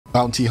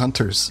Bounty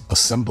Hunters,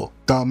 assemble.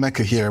 Don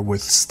Mecca here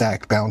with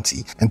Stack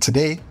Bounty, and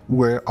today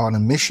we're on a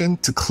mission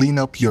to clean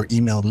up your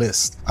email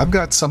list. I've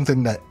got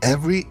something that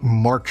every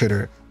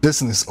marketer,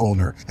 business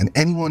owner, and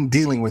anyone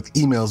dealing with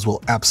emails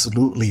will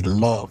absolutely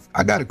love.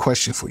 I got a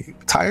question for you.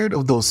 Tired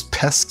of those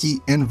pesky,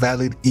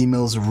 invalid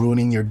emails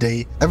ruining your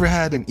day? Ever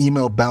had an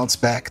email bounce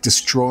back,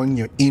 destroying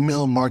your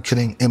email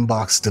marketing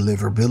inbox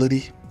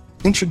deliverability?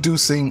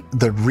 Introducing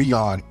the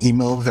Reoon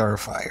email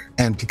verifier.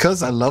 And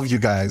because I love you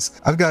guys,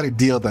 I've got a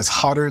deal that's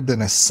hotter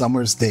than a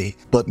summer's day,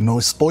 but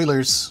no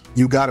spoilers.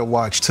 You gotta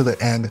watch to the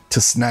end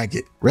to snag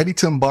it. Ready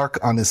to embark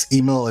on this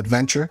email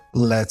adventure?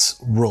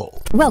 Let's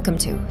roll. Welcome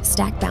to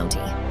Stack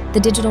Bounty, the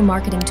digital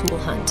marketing tool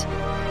hunt.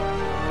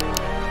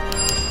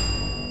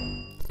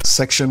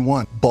 Section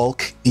 1,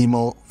 Bulk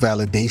Email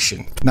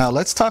Validation. Now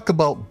let's talk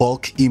about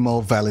bulk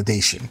email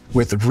validation.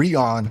 With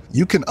Reoon,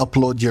 you can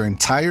upload your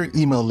entire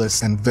email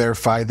list and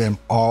verify them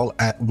all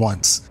at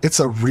once.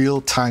 It's a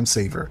real time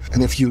saver.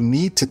 And if you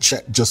need to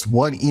check just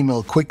one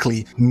email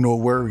quickly, no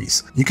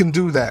worries. You can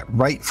do that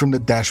right from the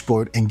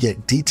dashboard and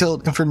get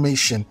detailed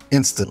information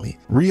instantly.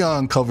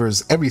 Reoon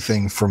covers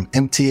everything from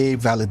MTA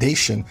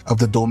validation of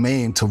the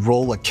domain to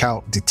role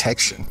account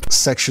detection.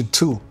 Section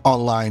 2,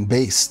 Online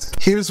Based.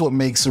 Here's what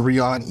makes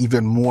Reoon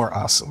even more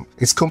awesome.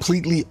 It's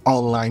completely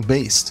online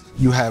based.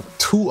 You have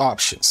two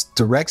options,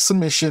 direct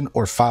submission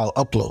or file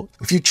upload.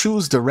 If you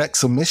choose direct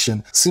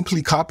submission,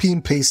 simply copy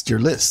and paste your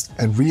list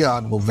and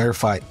Reoon will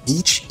verify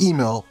each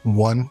email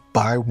one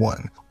by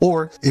one.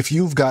 Or if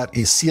you've got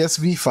a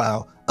CSV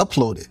file,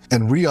 upload it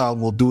and Reoon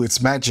will do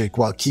its magic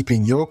while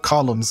keeping your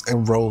columns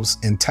and rows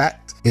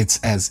intact. It's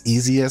as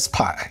easy as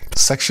pie.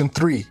 Section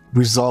 3,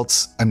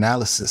 Results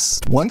Analysis.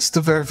 Once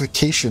the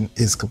verification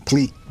is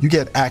complete, you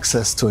get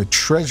access to a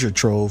treasure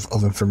trove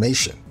of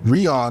information.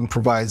 Reoon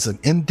provides an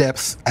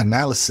in-depth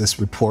analysis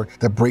report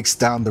that breaks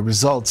down the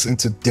results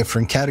into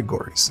different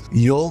categories.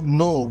 You'll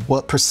know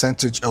what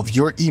percentage of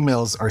your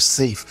emails are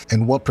safe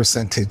and what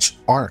percentage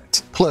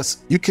aren't.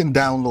 Plus, you can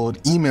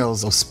download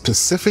emails of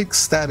specific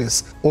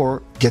status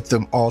or get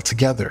them all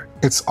together.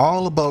 It's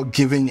all about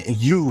giving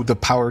you the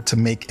power to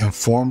make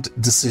informed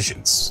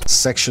decisions.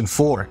 Section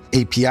 4,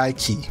 API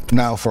Key.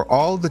 Now, for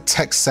all the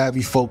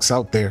tech-savvy folks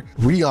out there,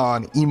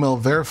 Reoon Email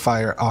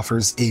Verifier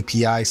offers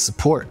API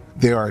support.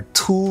 There are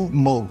two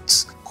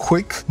modes.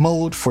 Quick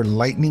mode for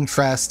lightning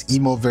fast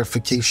email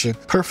verification,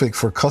 perfect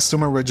for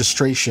customer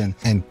registration,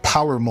 and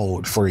power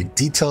mode for a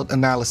detailed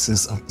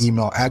analysis of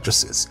email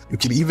addresses. You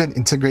can even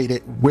integrate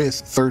it with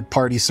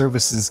third-party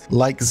services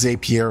like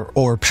Zapier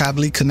or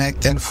Pabbly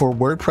Connect. And for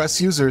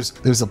WordPress users,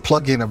 there's a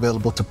plugin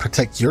available to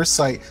protect your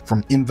site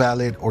from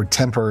invalid or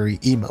temporary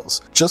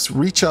emails. Just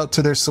reach out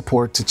to their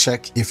support to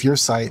check if your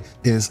site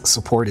is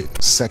supported.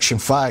 Section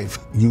 5,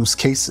 Use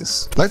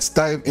Cases. Let's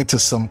dive into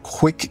some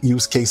quick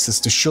use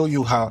cases to show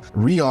you how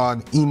Reoon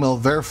Email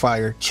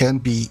Verifier can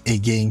be a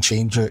game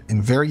changer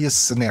in various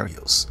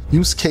scenarios.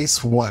 Use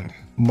case 1.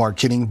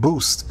 Marketing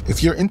boost.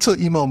 If you're into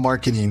email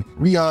marketing,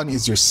 Reoon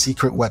is your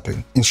secret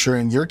weapon,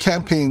 ensuring your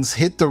campaigns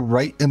hit the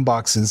right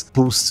inboxes,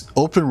 boost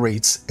open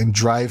rates, and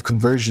drive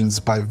conversions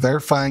by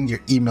verifying your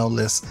email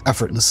list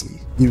effortlessly.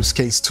 Use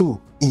case 2.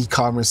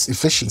 E-commerce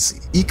efficiency.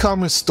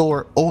 E-commerce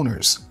store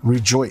owners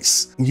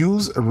rejoice.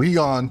 Use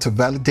Reoon to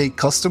validate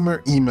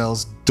customer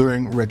emails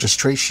during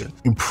registration,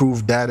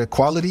 improve data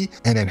quality,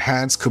 and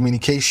enhance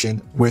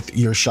communication with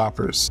your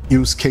shoppers.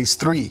 Use case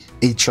 3,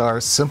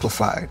 HR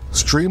simplified.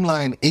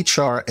 Streamline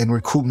HR and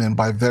recruitment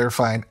by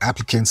verifying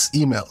applicants'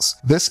 emails.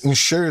 This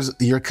ensures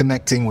you're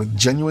connecting with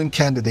genuine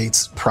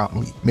candidates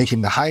promptly,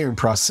 making the hiring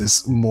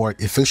process more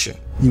efficient.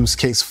 Use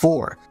case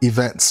 4,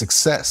 event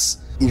success.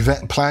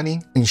 Event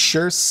planning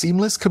ensures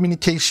seamless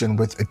communication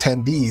with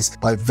attendees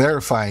by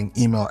verifying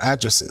email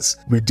addresses,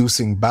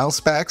 reducing bounce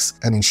backs,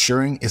 and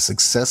ensuring a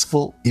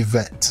successful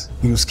event.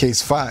 Use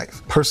case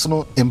 5,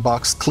 personal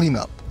inbox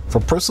cleanup. For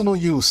personal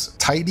use,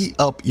 tidy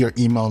up your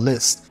email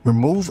list.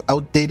 Remove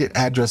outdated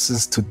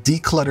addresses to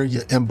declutter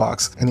your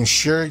inbox and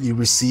ensure you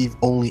receive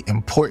only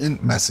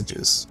important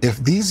messages.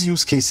 If these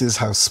use cases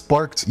have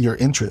sparked your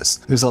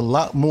interest, there's a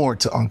lot more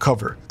to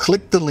uncover.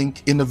 Click the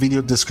link in the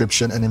video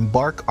description and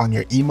embark on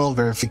your email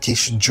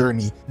verification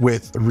journey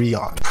with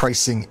Reoon.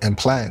 Pricing and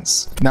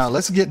plans. Now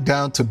let's get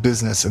down to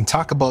business and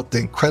talk about the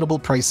incredible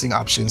pricing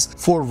options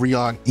for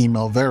Reoon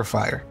Email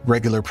Verifier.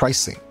 Regular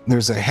pricing.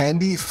 There's a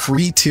handy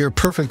free tier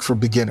perfect for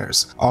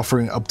beginners,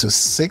 offering up to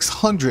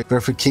 600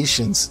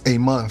 verifications a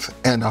month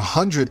and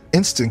 100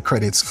 instant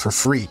credits for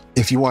free.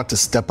 If you want to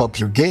step up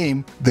your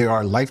game, there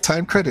are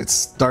lifetime credits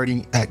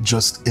starting at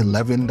just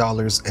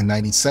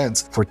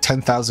 $11.90 for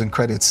 10,000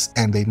 credits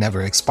and they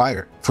never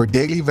expire. For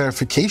daily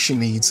verification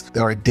needs,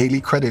 there are daily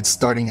credits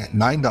starting at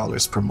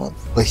 $9 per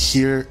month. But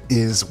here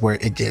is where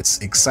it gets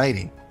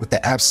exciting. With the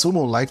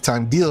AppSumo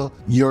lifetime deal,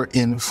 you're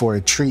in for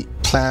a treat.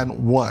 Plan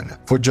 1.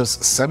 For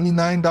just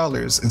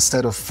 $79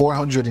 instead of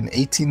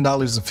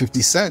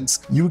 $418.50,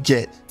 you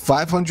get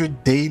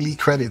 500 daily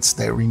credits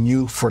that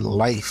renew for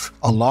life,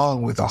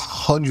 along with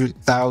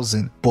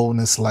 100,000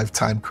 bonus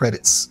lifetime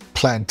credits.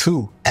 Plan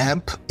 2.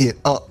 Amp it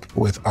up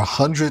with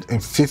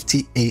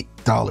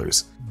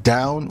 $158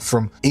 down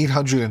from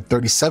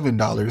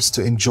 $837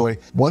 to enjoy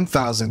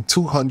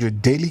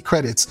 1,200 daily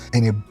credits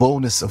and a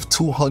bonus of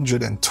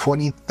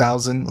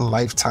 220,000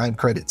 lifetime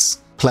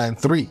credits. Plan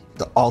 3,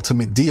 the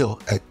ultimate deal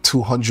at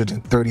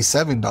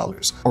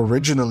 $237,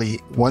 originally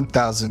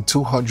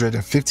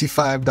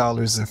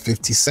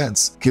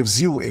 $1,255.50,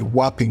 gives you a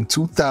whopping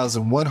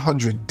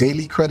 2,100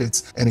 daily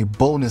credits and a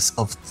bonus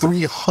of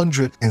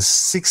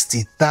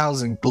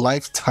 360,000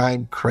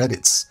 lifetime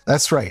credits.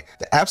 That's right,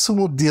 the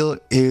absolute deal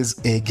is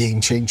a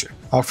game changer,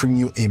 offering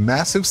you a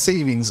massive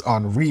savings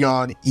on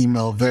Reoon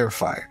Email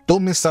Verifier.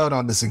 Don't miss out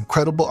on this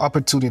incredible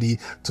opportunity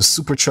to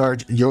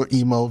supercharge your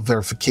email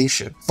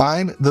verification.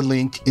 Find the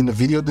link in the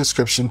video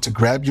description to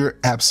grab your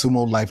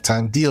AppSumo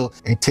lifetime deal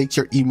and take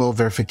your email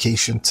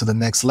verification to the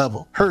next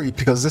level. Hurry,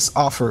 because this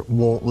offer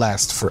won't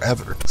last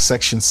forever.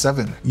 Section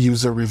 7,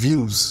 user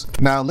reviews.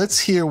 Now let's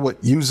hear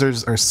what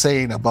users are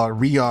saying about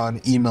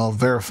Reoon Email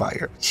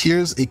Verifier.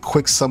 Here's a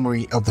quick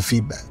summary of the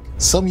feedback.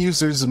 Some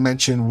users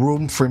mentioned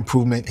room for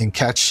improvement in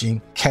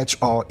catching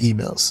catch-all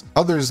emails.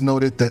 Others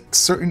noted that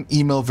certain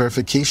email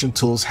verification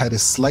tools had a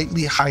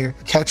slightly higher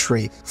catch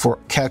rate for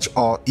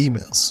catch-all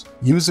emails.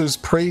 Users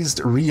praised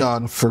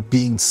Reoon for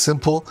being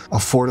simple,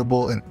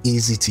 affordable, and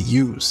easy to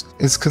use.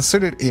 It's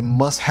considered a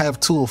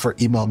must-have tool for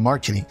email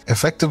marketing,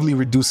 effectively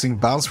reducing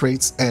bounce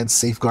rates and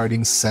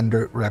safeguarding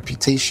sender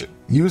reputation.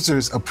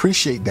 Users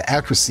appreciate the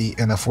accuracy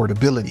and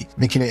affordability,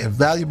 making it a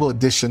valuable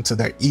addition to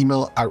their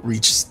email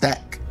outreach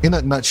stack. In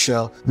a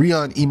nutshell,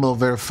 Reoon Email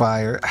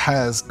Verifier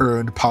has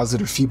earned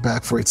positive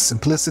feedback for its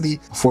simplicity,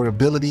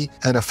 affordability,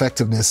 and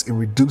effectiveness in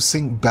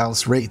reducing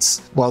bounce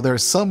rates. While there are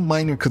some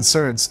minor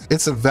concerns,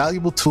 it's a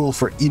valuable tool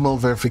for email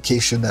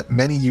verification that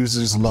many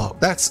users love.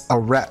 That's a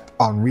wrap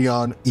on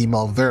Reoon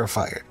Email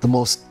Verifier, the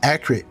most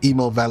accurate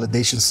email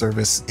validation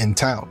service in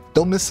town.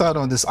 Don't miss out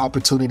on this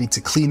opportunity to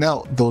clean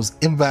out those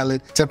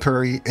invalid,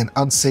 temporary, and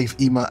unsafe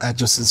email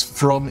addresses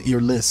from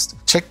your list.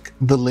 Check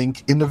the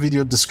link in the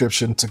video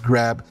description to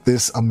grab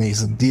this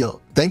amazing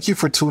deal. Thank you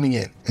for tuning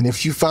in, and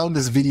if you found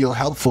this video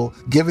helpful,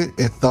 give it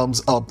a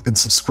thumbs up and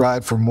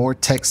subscribe for more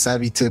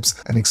tech-savvy tips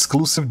and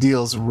exclusive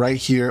deals right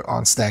here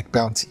on Stack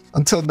Bounty.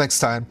 Until next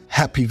time,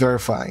 happy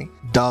verifying.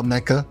 Dom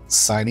Mecca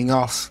signing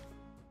off.